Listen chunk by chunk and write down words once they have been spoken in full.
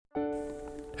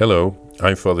Hello,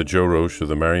 I'm Father Joe Roche of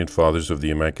the Marian Fathers of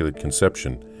the Immaculate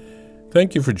Conception.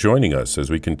 Thank you for joining us as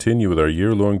we continue with our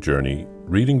year-long journey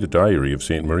reading the diary of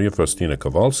St. Maria Faustina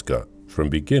Kowalska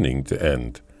from beginning to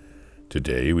end.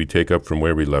 Today we take up from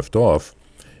where we left off,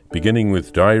 beginning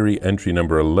with diary entry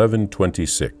number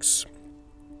 1126.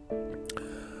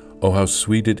 Oh, how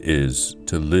sweet it is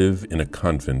to live in a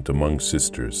convent among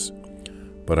sisters,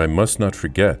 but I must not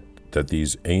forget that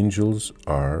these angels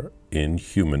are in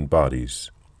human bodies.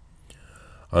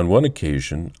 On one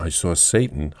occasion, I saw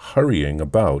Satan hurrying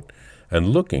about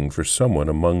and looking for someone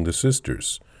among the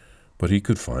sisters, but he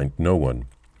could find no one.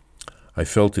 I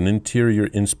felt an interior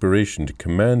inspiration to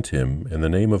command him, in the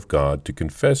name of God, to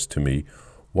confess to me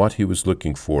what he was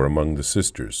looking for among the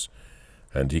sisters,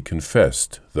 and he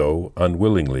confessed, though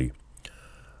unwillingly.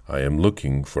 I am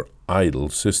looking for idle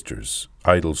sisters,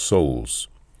 idle souls.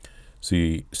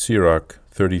 See Sirach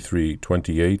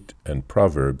 33:28 and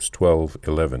Proverbs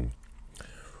 12:11.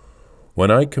 When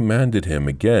I commanded him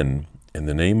again, in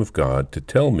the name of God, to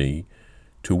tell me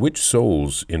to which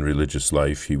souls in religious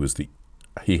life he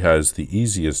has the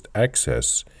easiest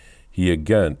access,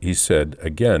 he said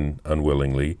again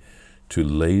unwillingly, to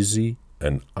lazy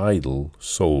and idle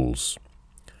souls.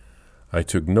 I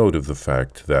took note of the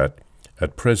fact that,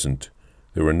 at present,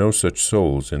 there were no such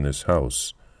souls in this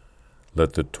house.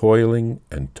 Let the toiling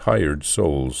and tired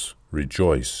souls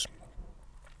rejoice.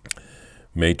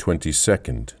 May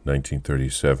 22nd,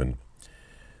 1937.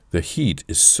 The heat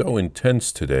is so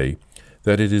intense today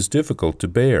that it is difficult to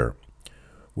bear.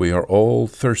 We are all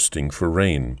thirsting for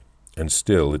rain, and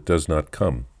still it does not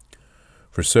come.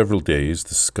 For several days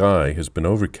the sky has been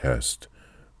overcast,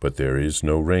 but there is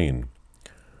no rain.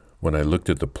 When I looked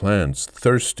at the plants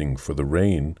thirsting for the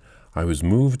rain, I was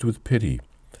moved with pity,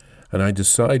 and I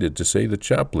decided to say the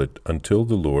chaplet until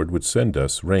the Lord would send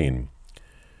us rain.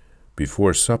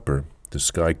 Before supper, the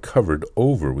sky covered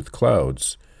over with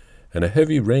clouds, and a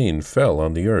heavy rain fell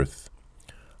on the earth.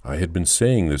 I had been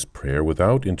saying this prayer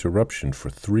without interruption for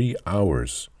 3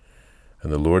 hours, and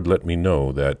the Lord let me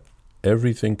know that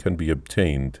everything can be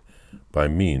obtained by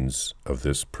means of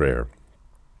this prayer.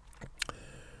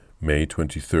 May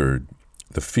 23rd,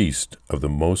 the Feast of the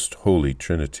Most Holy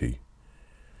Trinity.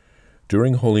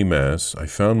 During Holy Mass, I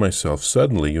found myself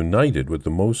suddenly united with the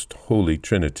Most Holy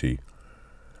Trinity.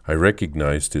 I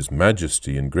recognized His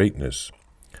majesty and greatness.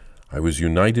 I was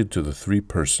united to the three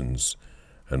persons,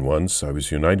 and once I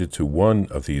was united to one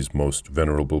of these most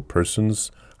venerable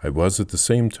persons, I was at the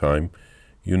same time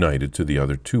united to the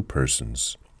other two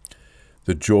persons.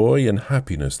 The joy and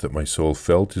happiness that my soul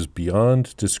felt is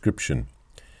beyond description.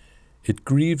 It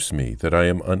grieves me that I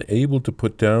am unable to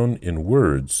put down in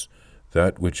words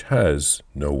that which has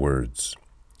no words.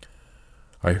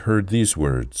 I heard these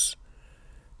words: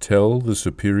 "Tell the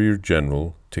Superior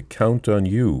General to count on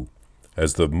you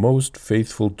as the most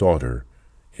faithful daughter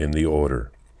in the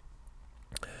order."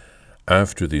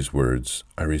 After these words,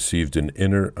 I received an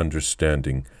inner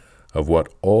understanding of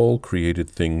what all created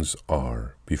things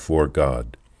are before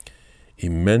God.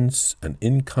 Immense and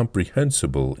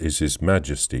incomprehensible is His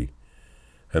majesty,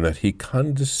 and that He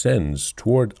condescends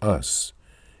toward us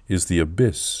is the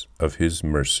abyss of His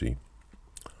mercy.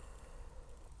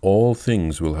 All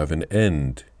things will have an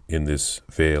end in this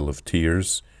vale of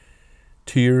tears.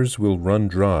 Tears will run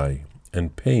dry,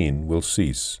 and pain will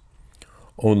cease.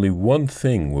 Only one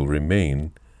thing will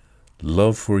remain: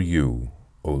 love for you,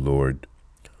 O Lord.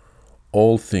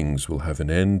 All things will have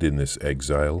an end in this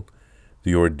exile,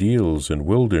 the ordeals and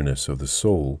wilderness of the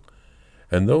soul,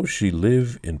 and though she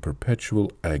live in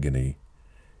perpetual agony,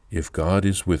 if God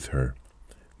is with her,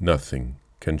 nothing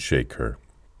can shake her.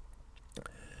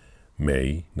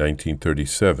 May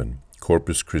 1937,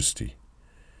 Corpus Christi.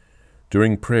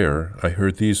 During prayer, I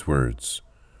heard these words: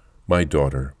 "My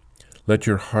daughter, let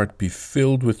your heart be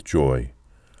filled with joy.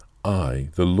 I,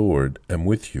 the Lord, am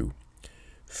with you.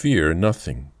 Fear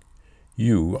nothing.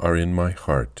 You are in my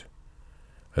heart."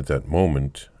 At that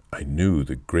moment, I knew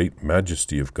the great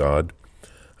majesty of God,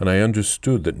 and I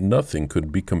understood that nothing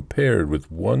could be compared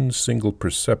with one single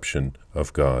perception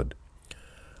of God.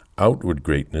 Outward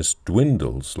greatness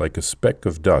dwindles like a speck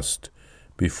of dust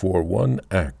before one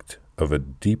act of a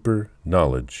deeper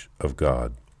knowledge of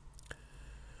God.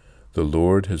 The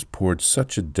Lord has poured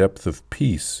such a depth of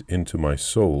peace into my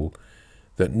soul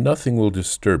that nothing will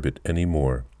disturb it any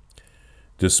more.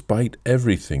 Despite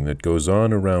everything that goes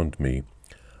on around me,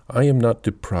 I am not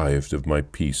deprived of my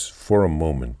peace for a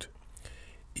moment.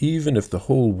 Even if the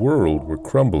whole world were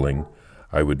crumbling,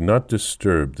 I would not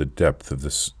disturb the depth of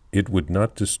this. It would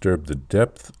not disturb the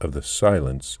depth of the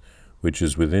silence which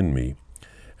is within me,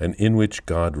 and in which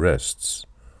God rests.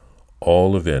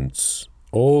 All events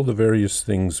all the various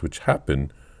things which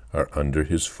happen are under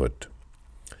his foot.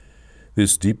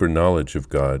 This deeper knowledge of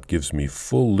God gives me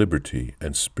full liberty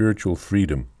and spiritual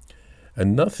freedom,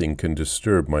 and nothing can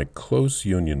disturb my close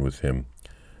union with him,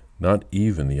 not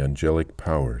even the angelic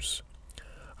powers.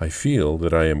 I feel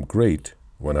that I am great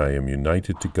when I am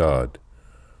united to God.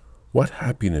 What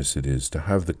happiness it is to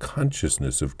have the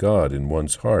consciousness of God in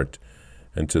one's heart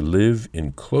and to live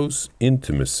in close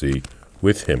intimacy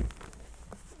with him.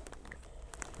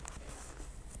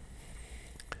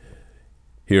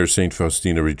 Here St.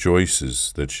 Faustina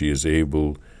rejoices that she is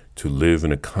able to live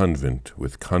in a convent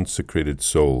with consecrated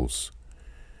souls.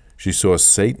 She saw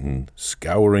Satan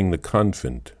scouring the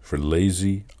convent for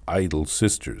lazy, idle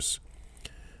sisters.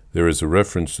 There is a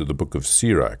reference to the book of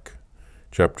Sirach,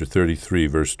 chapter 33,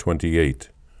 verse 28.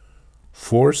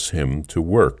 Force him to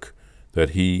work, that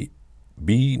he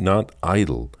be not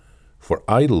idle, for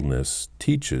idleness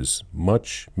teaches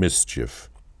much mischief.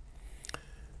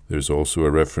 There's also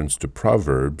a reference to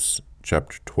Proverbs,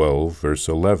 chapter 12, verse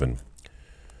 11.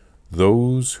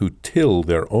 Those who till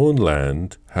their own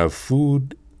land have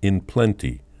food in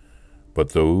plenty,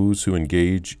 but those who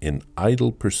engage in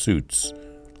idle pursuits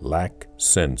lack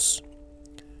sense.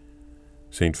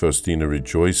 St. Faustina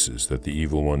rejoices that the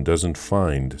evil one doesn't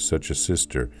find such a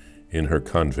sister in her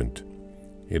convent.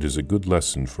 It is a good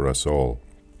lesson for us all.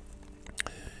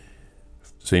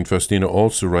 St. Faustina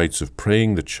also writes of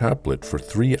praying the chaplet for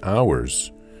 3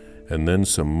 hours, and then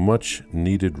some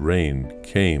much-needed rain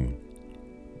came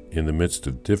in the midst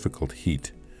of difficult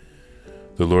heat.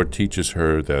 The Lord teaches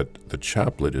her that the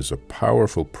chaplet is a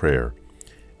powerful prayer.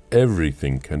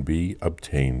 Everything can be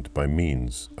obtained by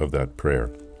means of that prayer.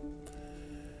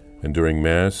 And during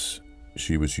Mass,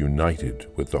 she was united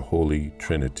with the Holy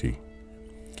Trinity.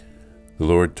 The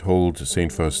Lord told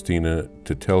St. Faustina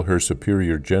to tell her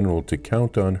superior general to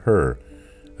count on her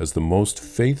as the most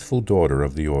faithful daughter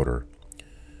of the order.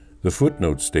 The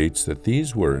footnote states that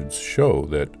these words show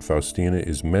that Faustina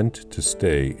is meant to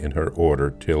stay in her order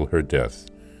till her death.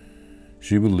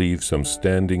 She will leave some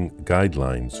standing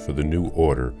guidelines for the new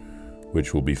order,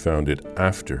 which will be founded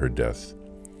after her death.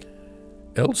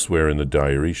 Elsewhere in the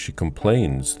diary, she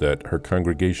complains that her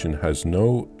congregation has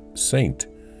no saint,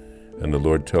 and the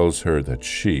Lord tells her that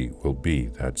she will be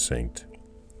that saint.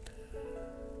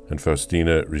 And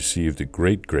Faustina received a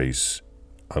great grace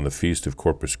on the feast of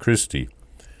Corpus Christi.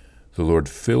 The Lord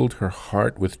filled her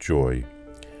heart with joy.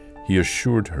 He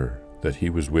assured her that he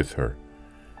was with her.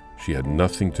 She had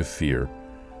nothing to fear,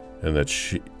 and that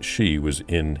she was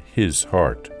in his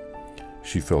heart.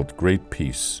 She felt great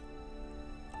peace.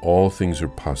 All things are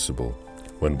possible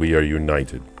when we are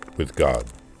united with God.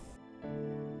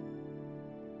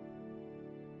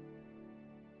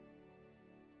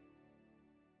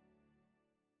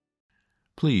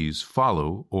 Please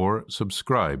follow or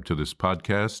subscribe to this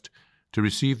podcast to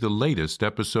receive the latest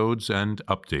episodes and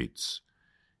updates.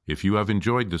 If you have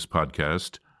enjoyed this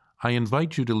podcast, I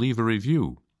invite you to leave a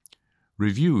review.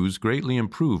 Reviews greatly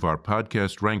improve our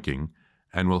podcast ranking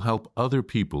and will help other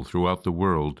people throughout the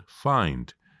world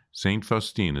find St.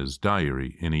 Faustina's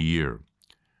Diary in a Year.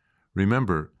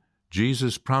 Remember,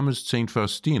 Jesus promised St.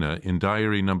 Faustina in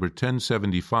Diary number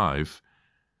 1075,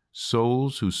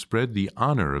 souls who spread the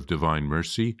honor of divine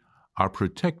mercy are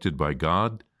protected by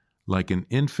God like an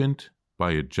infant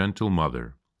by a gentle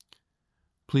mother.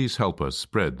 Please help us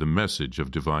spread the message of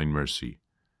divine mercy.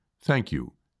 Thank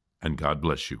you, and God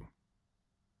bless you.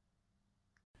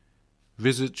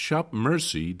 Visit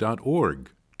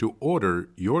shopmercy.org to order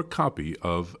your copy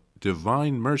of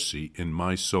Divine Mercy in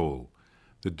My Soul,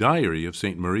 the Diary of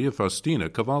St. Maria Faustina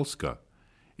Kowalska.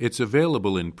 It's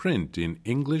available in print in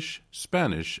English,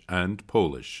 Spanish, and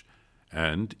Polish,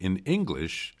 and in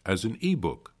English as an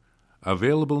e-book,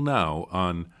 available now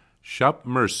on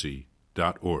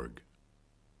shopmercy.org.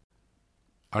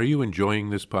 Are you enjoying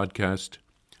this podcast?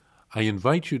 I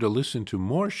invite you to listen to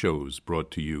more shows brought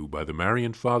to you by the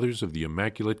Marian Fathers of the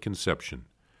Immaculate Conception.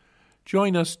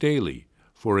 Join us daily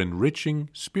for enriching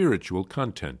spiritual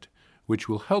content, which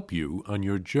will help you on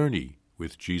your journey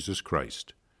with Jesus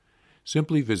Christ.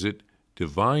 Simply visit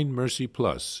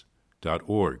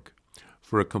DivineMercyPlus.org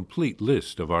for a complete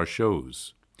list of our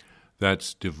shows.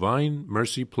 That's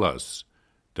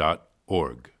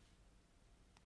DivineMercyPlus.org.